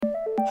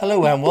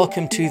Hello and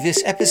welcome to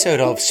this episode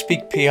of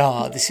Speak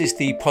PR. This is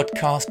the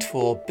podcast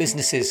for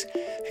businesses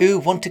who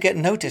want to get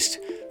noticed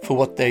for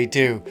what they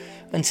do.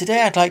 And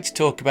today I'd like to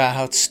talk about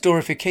how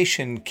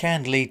storification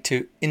can lead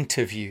to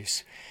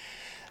interviews.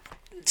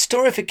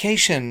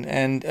 Storification,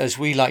 and as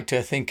we like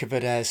to think of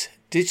it as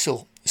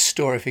digital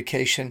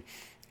storification,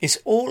 is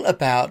all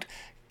about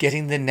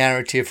getting the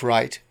narrative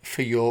right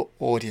for your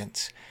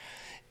audience.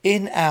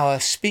 In our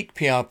Speak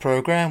PR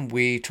program,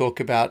 we talk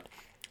about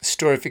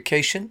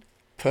storification,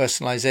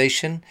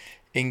 personalization,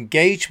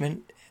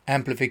 engagement,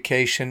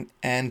 amplification,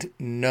 and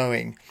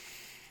knowing.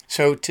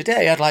 So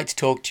today I'd like to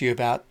talk to you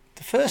about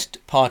the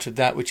first part of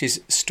that, which is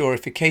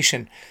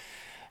storification.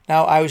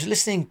 Now, I was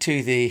listening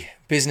to the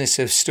Business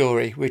of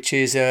Story, which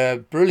is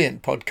a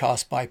brilliant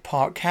podcast by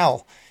Park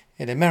Howell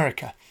in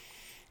America.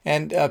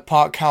 And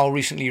Park Howell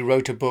recently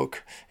wrote a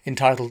book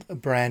entitled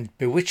Brand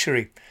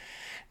Bewitchery.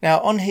 Now,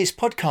 on his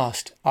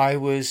podcast, I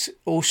was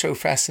also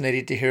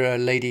fascinated to hear a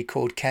lady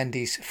called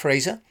Candice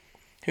Fraser,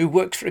 who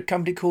works for a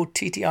company called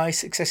TTI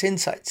Success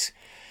Insights.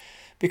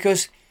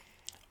 Because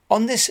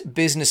on this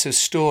Business of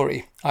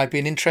Story, I've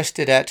been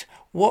interested at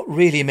what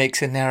really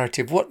makes a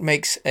narrative, what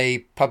makes a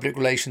public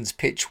relations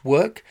pitch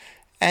work,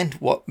 and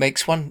what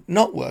makes one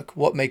not work,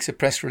 what makes a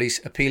press release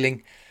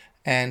appealing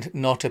and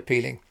not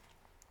appealing.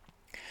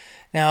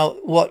 Now,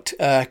 what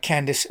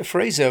Candice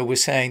Fraser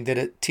was saying that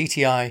at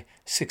TTI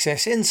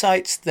Success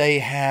Insights, they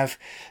have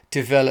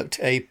developed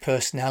a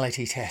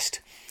personality test.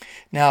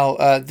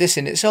 Now, this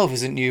in itself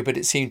isn't new, but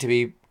it seemed to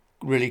be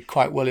really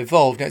quite well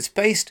evolved. Now, it's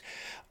based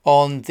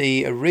on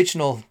the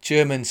original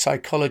German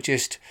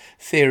psychologist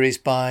theories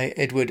by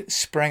Edward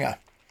Sprenger,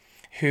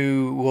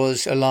 who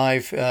was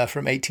alive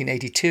from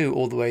 1882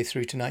 all the way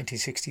through to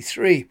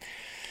 1963.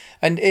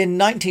 And in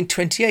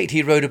 1928,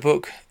 he wrote a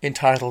book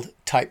entitled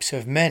Types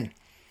of Men.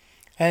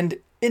 And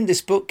in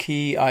this book,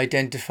 he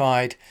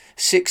identified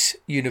 6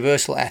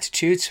 universal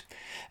attitudes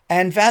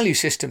and value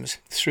systems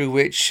through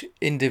which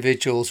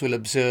individuals will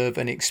observe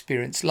and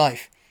experience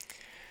life.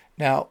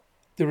 Now,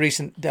 the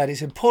reason that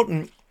is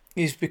important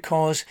is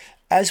because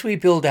as we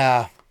build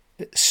our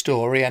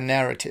story and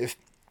narrative,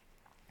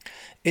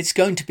 it's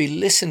going to be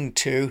listened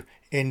to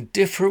in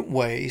different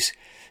ways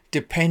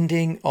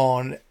depending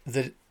on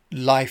the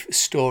life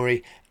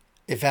story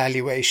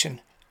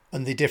evaluation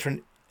and the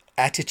different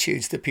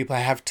attitudes that people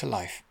have to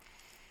life.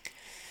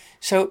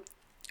 So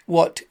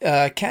what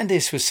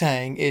Candice was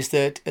saying is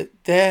that at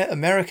their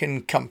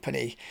American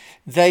company,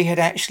 they had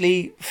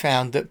actually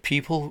found that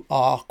people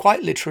are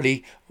quite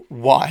literally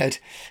wired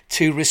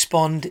to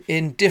respond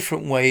in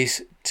different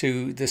ways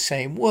to the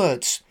same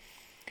words.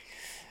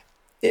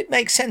 It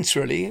makes sense,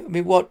 really. I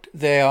mean, what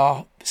they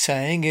are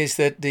saying is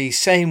that the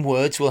same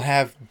words will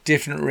have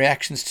different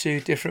reactions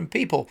to different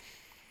people.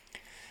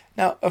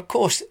 Now, of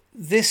course,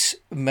 this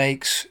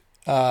makes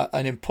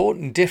an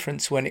important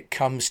difference when it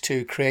comes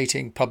to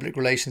creating public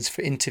relations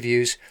for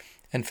interviews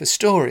and for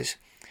stories.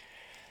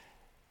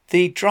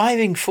 The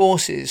driving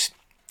forces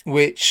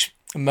which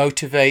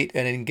motivate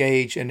and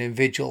engage an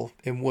individual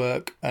in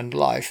work and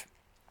life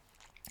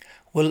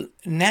will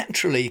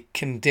naturally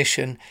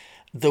condition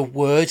the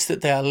words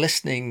that they are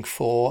listening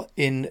for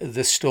in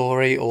the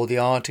story or the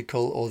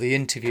article or the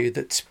interview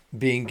that's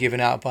being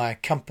given out by a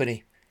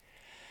company.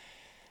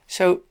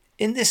 So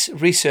in this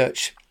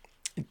research,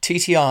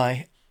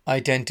 TTI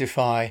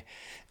identify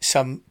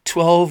some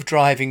 12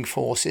 driving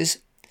forces,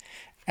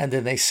 and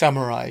then they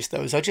summarize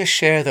those. I'll just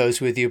share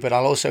those with you, but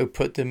I'll also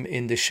put them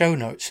in the show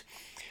notes.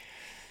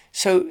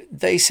 So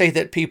they say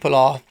that people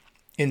are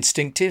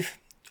instinctive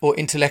or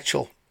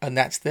intellectual, and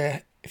that's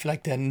their, if you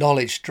like, their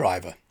knowledge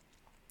driver.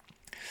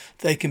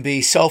 They can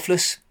be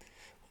selfless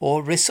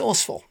or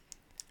resourceful.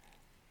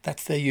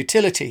 That's their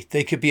utility.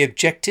 They could be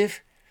objective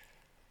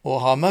or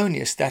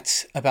harmonious.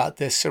 That's about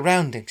their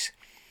surroundings.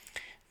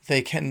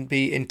 They can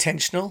be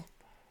intentional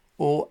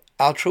or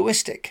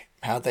altruistic,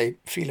 how they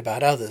feel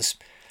about others.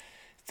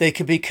 They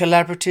can be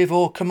collaborative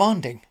or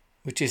commanding,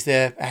 which is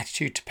their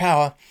attitude to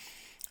power.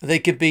 They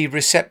could be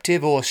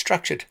receptive or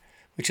structured,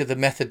 which are the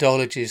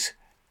methodologies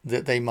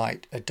that they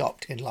might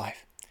adopt in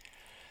life.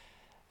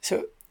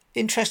 So,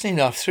 interestingly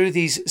enough, through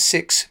these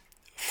 6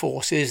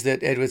 forces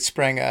that Edward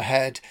Sprenger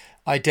had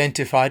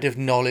identified of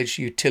knowledge,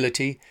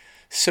 utility,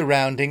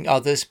 surrounding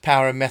others,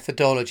 power and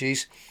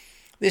methodologies,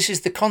 this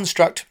is the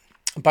construct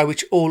by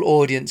which all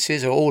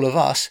audiences, or all of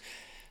us,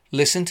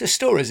 listen to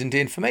stories and to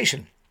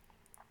information.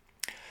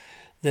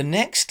 The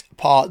next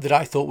part that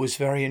I thought was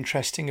very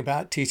interesting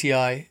about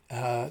TTI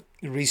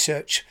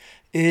research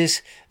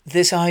is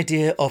this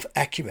idea of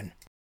acumen.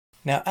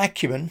 Now,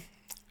 acumen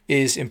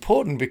is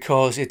important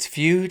because it's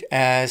viewed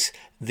as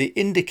the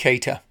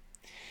indicator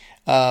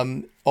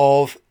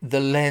of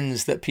the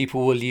lens that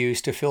people will use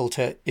to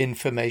filter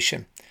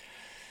information.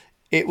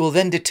 It will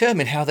then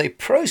determine how they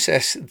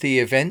process the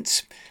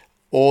events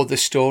or the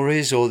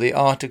stories or the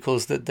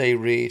articles that they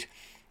read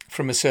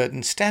from a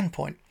certain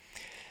standpoint.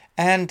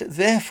 And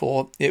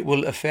therefore, it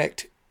will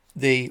affect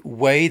the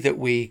way that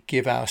we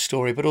give our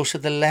story, but also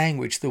the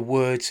language, the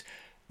words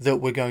that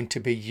we're going to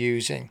be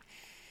using.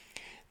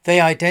 They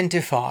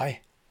identify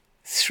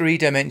three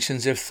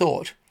dimensions of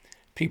thought.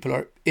 People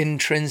are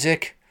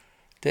intrinsic,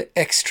 they're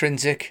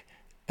extrinsic,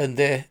 and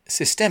they're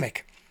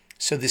systemic.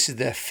 So this is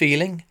their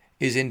feeling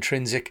is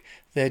intrinsic,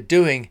 their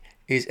doing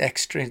is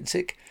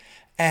extrinsic,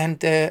 and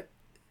their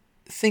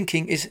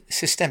thinking is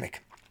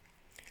systemic.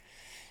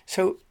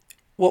 So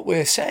what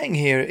we're saying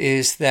here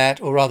is that,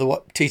 or rather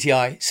what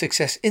TTI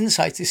Success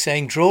Insights is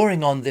saying,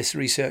 drawing on this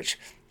research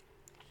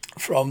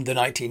from the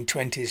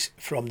 1920s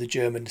from the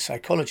German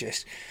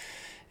psychologist,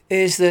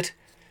 is that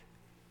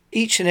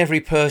each and every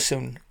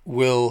person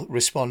will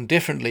respond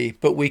differently,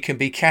 but we can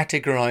be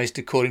categorized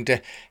according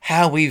to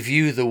how we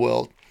view the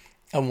world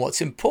and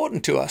what's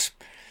important to us.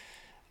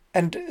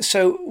 And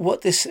so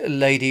what this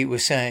lady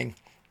was saying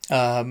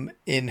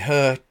in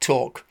her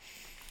talk,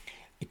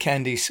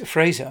 Candice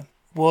Fraser,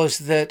 was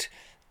that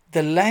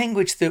the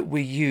language that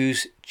we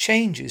use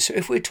changes. So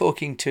if we're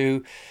talking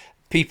to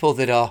people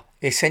that are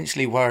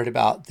essentially worried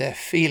about their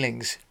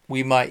feelings,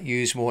 we might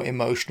use more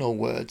emotional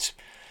words.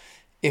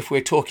 If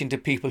we're talking to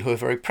people who are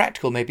very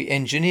practical, maybe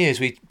engineers,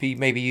 we'd be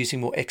maybe using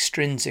more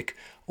extrinsic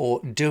or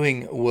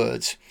doing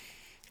words.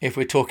 If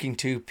we're talking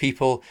to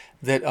people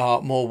that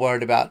are more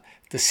worried about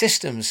the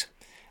systems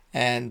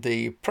and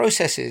the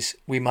processes,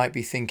 we might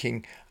be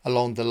thinking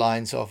along the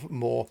lines of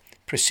more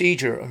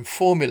procedure and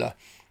formula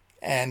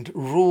and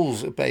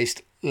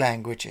rules-based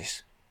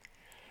languages.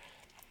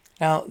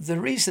 Now, the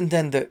reason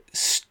then that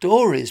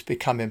stories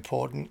become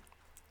important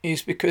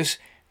is because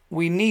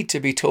we need to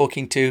be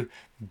talking to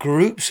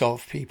groups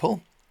of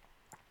people.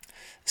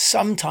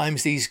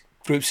 Sometimes these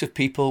groups of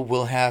people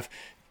will have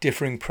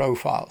differing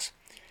profiles.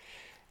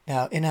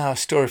 Now, in our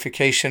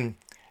storification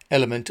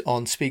element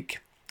on Speak,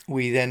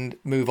 we then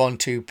move on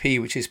to P,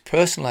 which is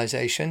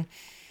personalization,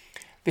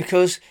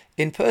 because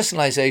in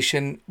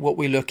personalization, what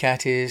we look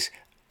at is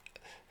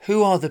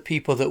who are the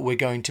people that we're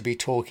going to be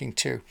talking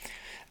to.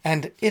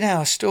 And in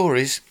our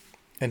stories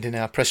and in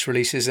our press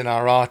releases and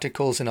our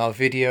articles and our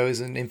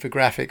videos and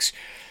infographics,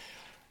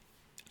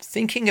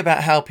 thinking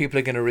about how people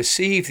are going to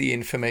receive the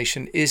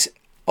information is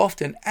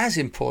often as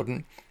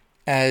important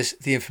as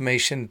the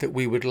information that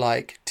we would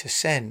like to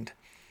send.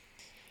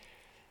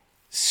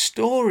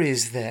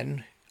 Stories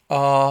then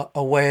are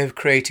a way of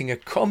creating a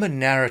common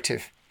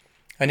narrative.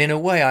 And in a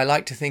way, I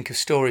like to think of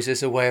stories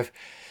as a way of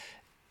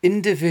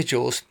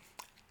individuals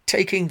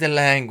taking the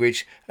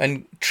language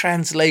and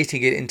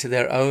translating it into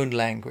their own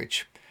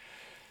language.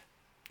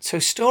 So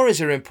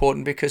stories are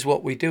important because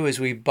what we do is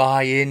we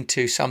buy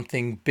into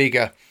something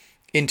bigger,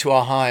 into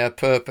a higher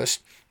purpose,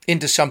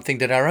 into something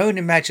that our own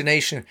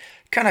imagination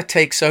kind of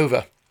takes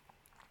over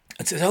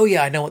and says, oh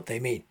yeah, I know what they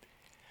mean.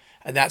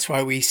 And that's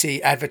why we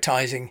see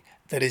advertising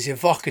that is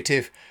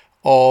evocative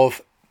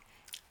of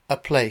a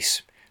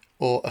place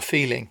or a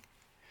feeling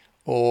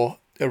or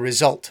a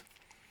result.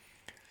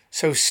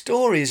 So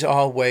stories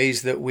are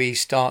ways that we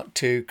start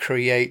to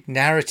create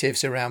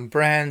narratives around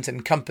brands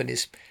and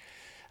companies.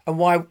 And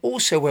why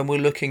also when we're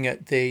looking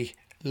at the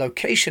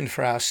location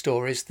for our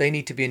stories, they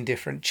need to be in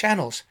different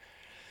channels.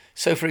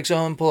 So for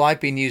example, I've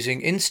been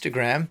using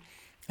Instagram,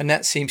 and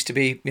that seems to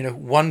be,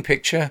 one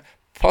picture,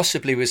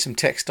 possibly with some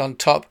text on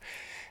top,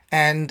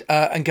 and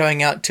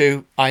going out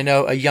to, I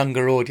know, a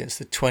younger audience,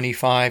 the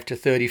 25 to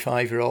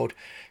 35-year-old,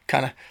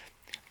 kind of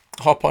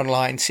hop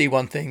online, see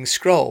one thing,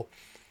 scroll.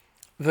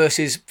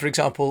 Versus, for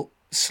example,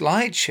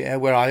 SlideShare,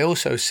 where I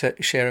also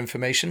share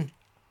information,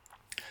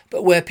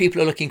 but where people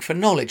are looking for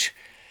knowledge.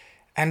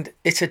 And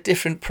it's a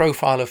different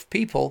profile of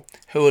people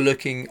who are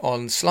looking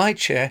on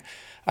SlideShare,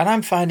 and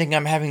I'm finding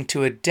I'm having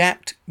to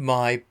adapt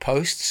my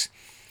posts,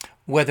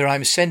 whether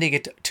I'm sending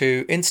it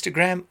to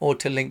Instagram or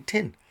to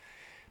LinkedIn.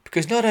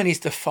 Because not only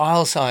is the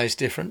file size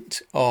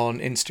different on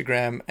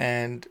Instagram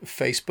and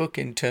Facebook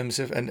in terms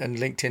of, and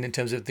LinkedIn in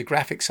terms of the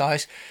graphic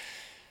size,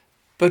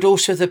 but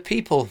also the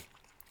people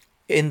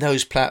in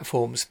those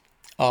platforms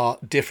are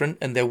different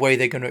and the way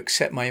they're going to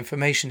accept my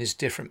information is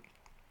different.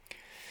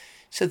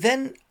 So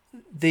then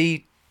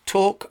the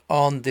talk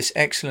on this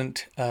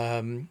excellent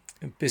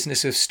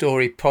Business of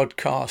Story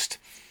podcast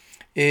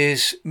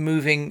is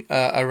moving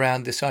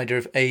around this idea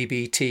of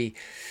ABT,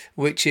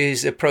 which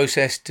is a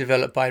process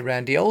developed by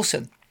Randy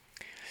Olson.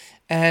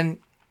 And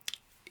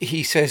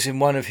he says in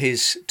one of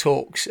his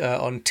talks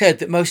on TED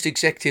that most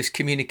executives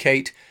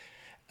communicate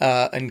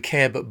and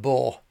care but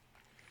bore.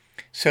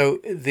 So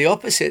the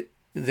opposite,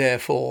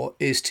 therefore,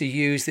 is to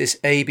use this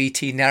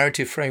ABT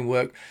narrative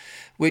framework,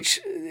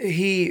 which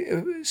he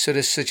sort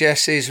of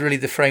suggests is really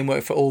the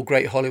framework for all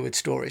great Hollywood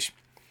stories.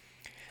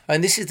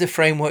 And this is the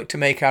framework to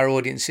make our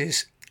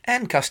audiences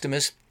and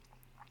customers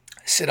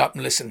sit up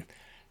and listen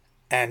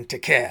and to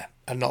care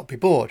and not be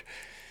bored.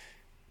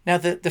 Now,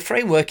 the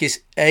framework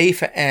is A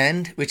for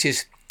and, which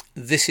is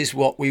this is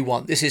what we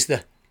want. This is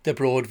the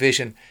broad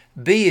vision.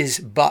 B is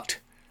but.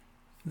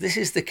 This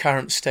is the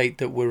current state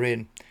that we're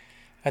in.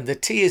 And the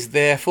T is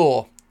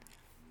therefore.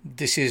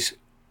 This is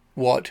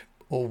what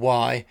or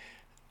why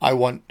I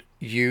want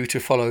you to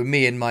follow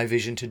me in my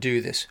vision to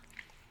do this.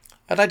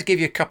 I'd like to give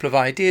you a couple of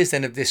ideas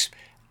then of this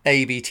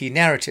ABT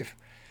narrative.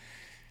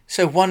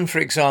 So one, for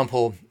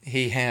example,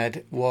 he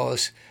had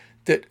was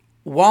that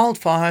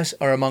wildfires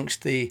are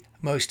amongst the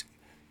most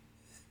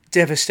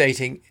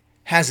devastating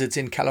hazards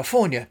in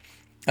California,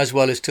 as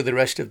well as to the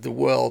rest of the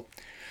world.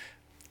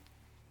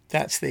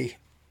 That's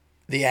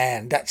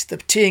that's the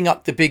teeing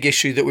up the big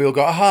issue that we all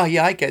go,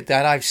 yeah, I get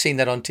that. I've seen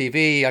that on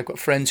TV. I've got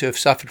friends who have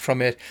suffered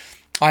from it.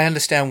 I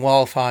understand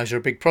wildfires are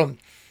a big problem.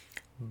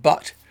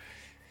 But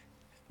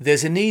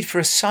there's a need for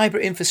a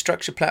cyber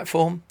infrastructure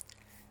platform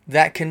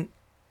that can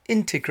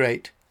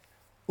integrate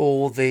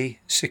all the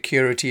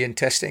security and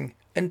testing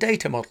and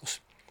data models.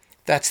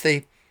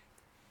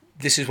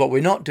 This is what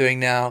we're not doing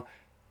now,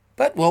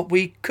 but what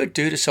we could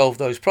do to solve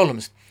those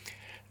problems.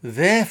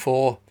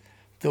 Therefore,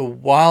 the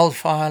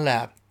Wildfire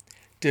Lab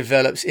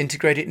develops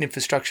integrated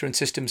infrastructure and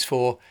systems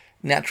for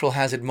natural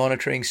hazard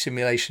monitoring,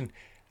 simulation,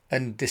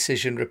 and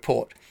decision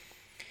report.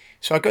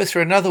 So I'll go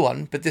through another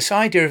one, but this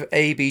idea of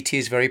ABT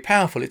is very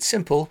powerful. It's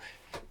simple,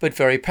 but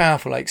very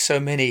powerful, like so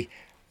many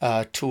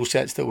tool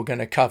sets that we're going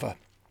to cover.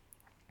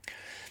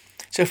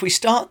 So if we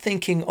start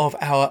thinking of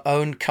our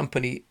own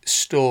company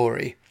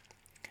story,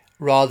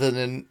 rather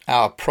than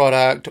our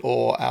product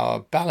or our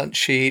balance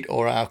sheet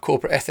or our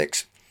corporate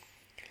ethics,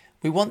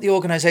 we want the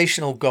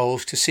organizational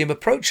goals to seem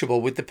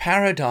approachable with the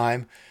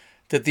paradigm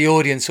that the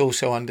audience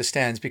also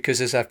understands,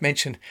 because as I've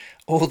mentioned,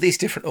 all these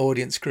different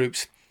audience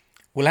groups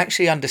will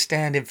actually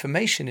understand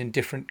information in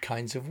different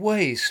kinds of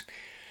ways.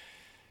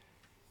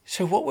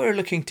 So what we're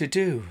looking to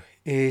do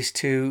is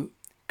to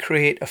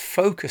create a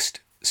focused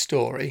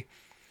story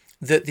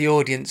that the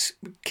audience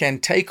can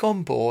take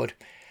on board,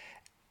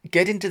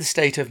 get into the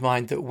state of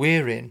mind that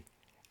we're in,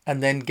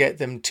 and then get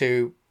them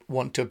to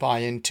want to buy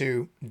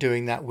into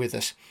doing that with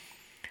us.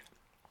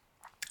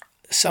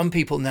 Some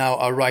people now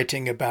are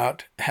writing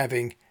about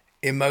having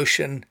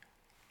emotion,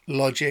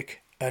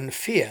 logic, and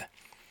fear.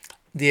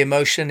 The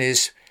emotion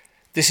is,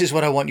 this is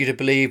what I want you to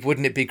believe.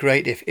 Wouldn't it be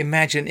great if?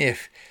 Imagine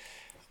if.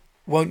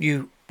 Won't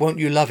you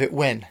love it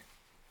when?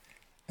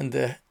 And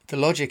the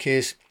logic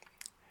is,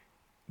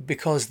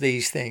 because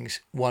these things,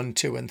 1,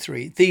 2, and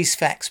 3, these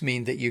facts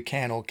mean that you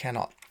can or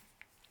cannot.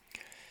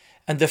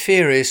 And the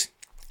fear is,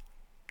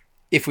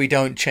 if we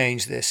don't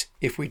change this,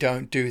 if we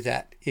don't do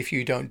that, if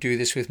you don't do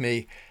this with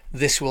me,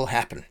 this will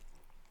happen.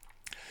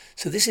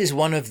 So this is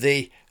one of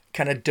the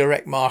kind of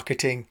direct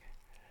marketing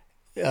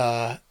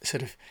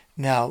sort of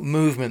now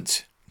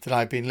movements that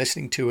I've been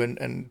listening to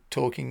and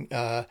talking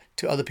to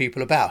other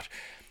people about.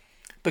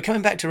 But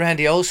coming back to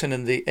Randy Olson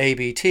and the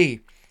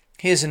ABT,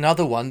 here's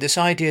another one, this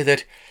idea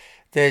that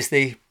there's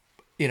I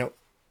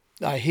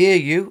hear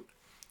you,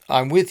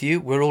 I'm with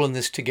you, we're all in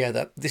this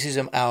together. This is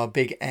our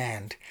big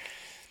and.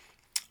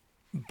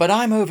 But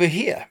I'm over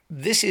here.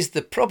 This is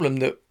the problem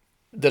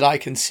that I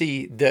can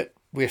see that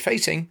we're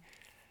facing.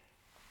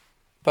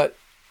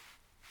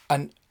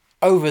 And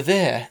over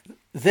there,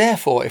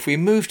 therefore, if we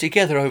move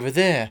together over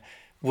there,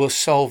 we'll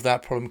solve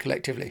that problem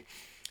collectively.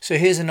 So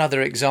here's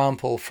another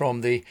example from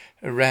the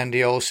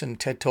Randy Olson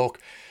TED Talk.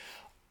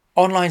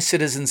 Online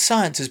citizen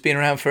science has been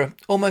around for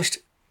most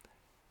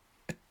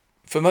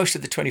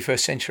of the 21st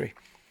century,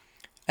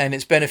 and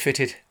it's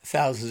benefited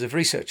thousands of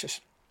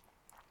researchers.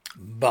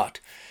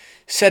 But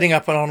setting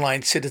up an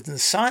online citizen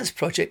science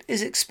project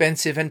is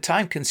expensive and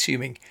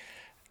time-consuming.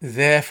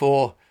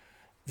 Therefore,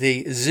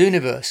 the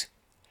Zooniverse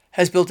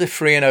has built a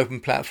free and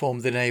open platform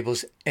that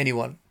enables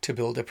anyone to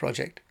build a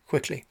project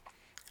quickly.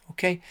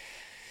 Okay,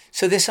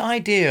 so this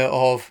idea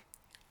of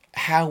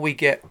how we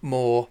get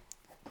more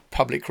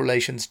public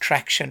relations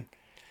traction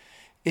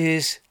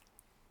is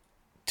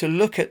to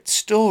look at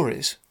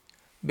stories,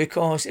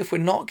 because if we're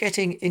not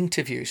getting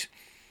interviews,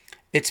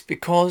 it's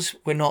because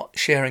we're not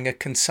sharing a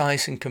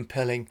concise and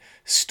compelling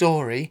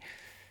story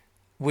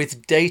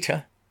with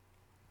data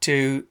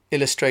to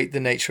illustrate the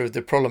nature of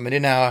the problem. And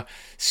in our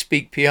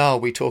Speak PR,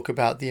 we talk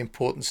about the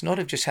importance not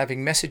of just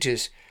having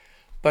messages,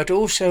 but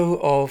also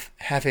of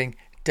having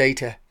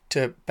data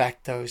to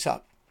back those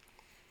up.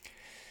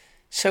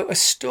 So a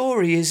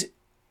story is,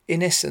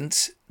 in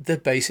essence, the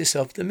basis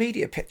of the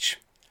media pitch.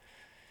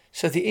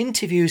 So the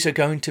interviews are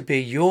going to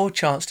be your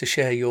chance to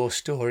share your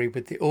story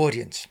with the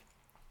audience.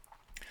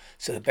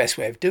 So the best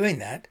way of doing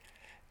that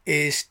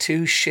is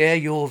to share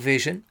your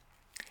vision.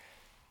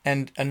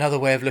 And another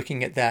way of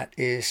looking at that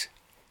is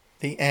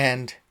the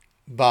and,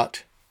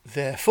 but,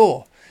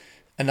 therefore.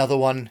 Another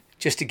one,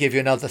 just to give you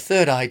another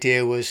third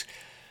idea, was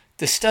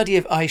the study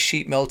of ice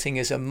sheet melting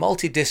is a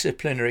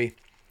multidisciplinary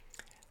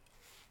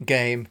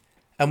game.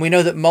 And we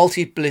know that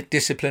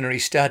multidisciplinary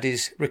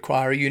studies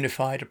require a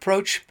unified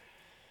approach.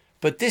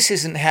 But this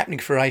isn't happening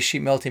for ice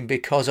sheet melting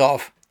because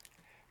of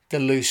the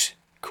loose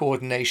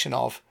coordination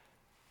of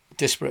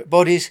disparate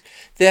bodies.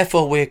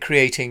 Therefore, we're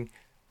creating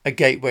a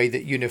gateway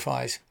that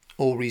unifies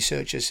all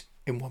researchers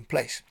in one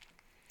place.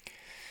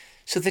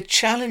 So the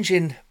challenge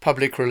in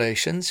public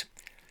relations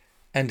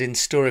and in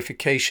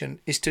storification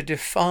is to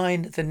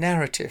define the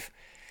narrative,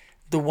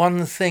 the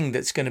one thing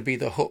that's going to be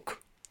the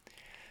hook.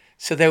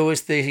 So there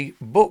was the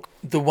book,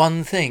 The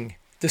One Thing,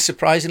 The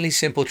Surprisingly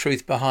Simple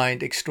Truth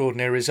Behind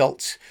Extraordinary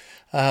Results,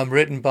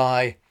 written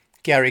by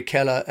Gary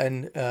Keller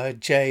and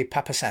Jay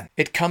Papasan.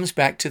 It comes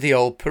back to the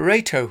old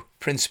Pareto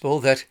principle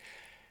that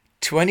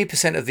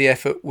 20% of the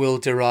effort will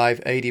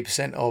derive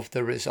 80% of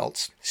the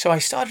results. So I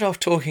started off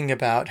talking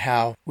about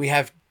how we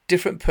have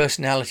different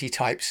personality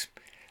types,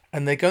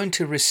 and they're going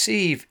to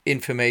receive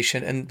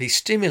information and be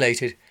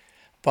stimulated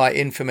by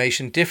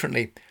information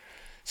differently.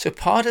 So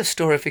part of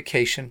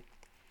storification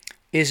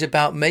is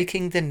about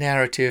making the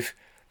narrative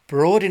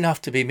broad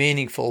enough to be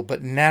meaningful,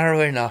 but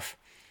narrow enough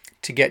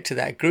to get to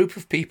that group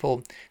of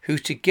people who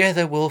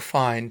together will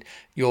find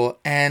your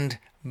and,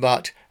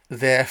 but,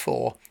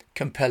 therefore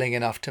compelling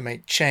enough to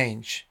make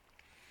change.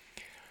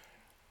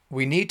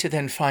 We need to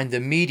then find the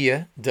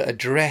media that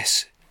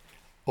address,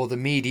 or the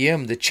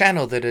medium, the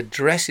channel that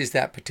addresses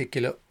that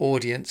particular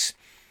audience,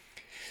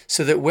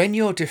 so that when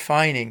you're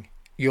defining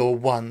your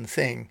one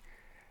thing,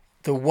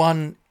 the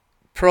one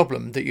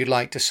problem that you'd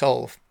like to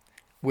solve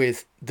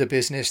with the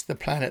business, the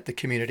planet, the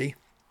community,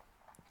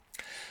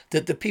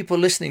 that the people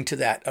listening to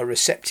that are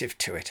receptive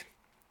to it.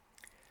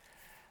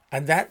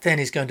 And that then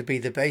is going to be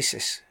the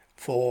basis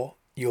for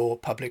your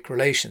public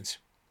relations.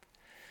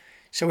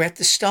 So we have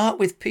to start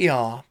with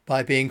PR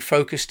by being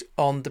focused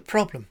on the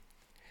problem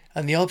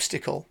and the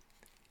obstacle,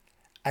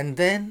 and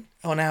then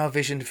on our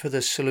vision for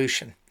the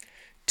solution.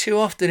 Too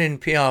often in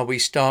PR we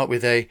start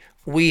with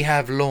we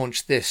have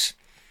launched this,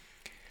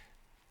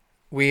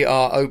 we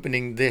are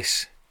opening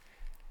this.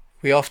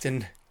 We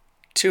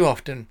too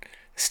often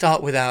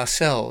start with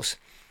ourselves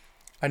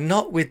and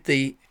not with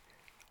the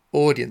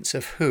audience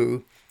of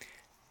who,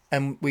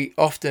 and we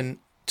often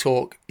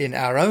talk in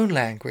our own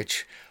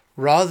language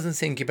rather than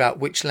thinking about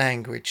which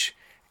language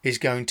is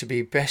going to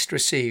be best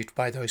received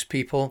by those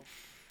people.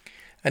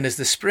 And as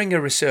the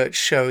Springer research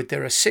showed,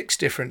 there are 6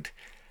 different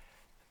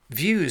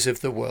views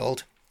of the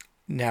world,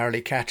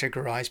 narrowly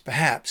categorized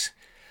perhaps.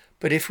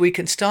 But if we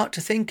can start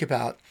to think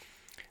about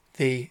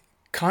the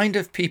kind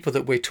of people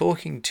that we're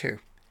talking to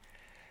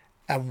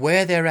and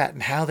where they're at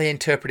and how they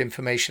interpret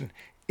information,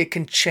 it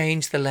can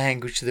change the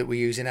language that we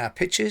use in our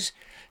pitches,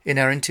 in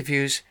our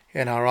interviews,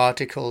 in our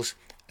articles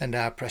and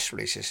our press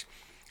releases.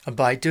 And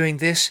by doing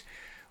this,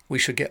 we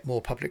should get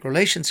more public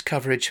relations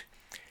coverage,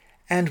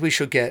 and we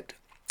should get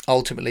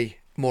ultimately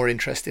more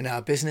interest in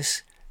our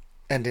business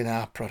and in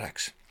our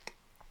products.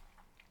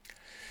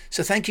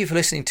 So thank you for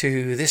listening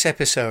to this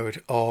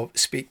episode of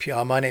Speak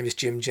PR. My name is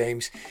Jim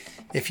James.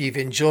 If you've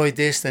enjoyed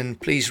this, then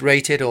please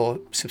rate it or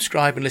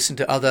subscribe and listen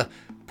to other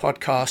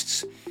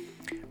podcasts.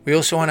 We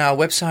also on our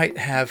website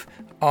have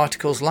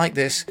articles like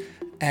this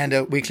and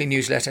a weekly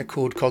newsletter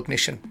called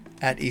Cognition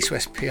at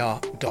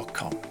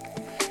eastwestpr.com.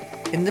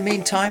 In the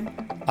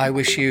meantime, I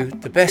wish you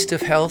the best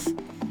of health.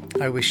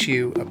 I wish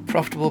you a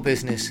profitable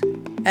business,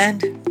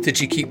 and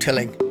that you keep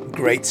telling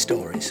great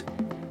stories.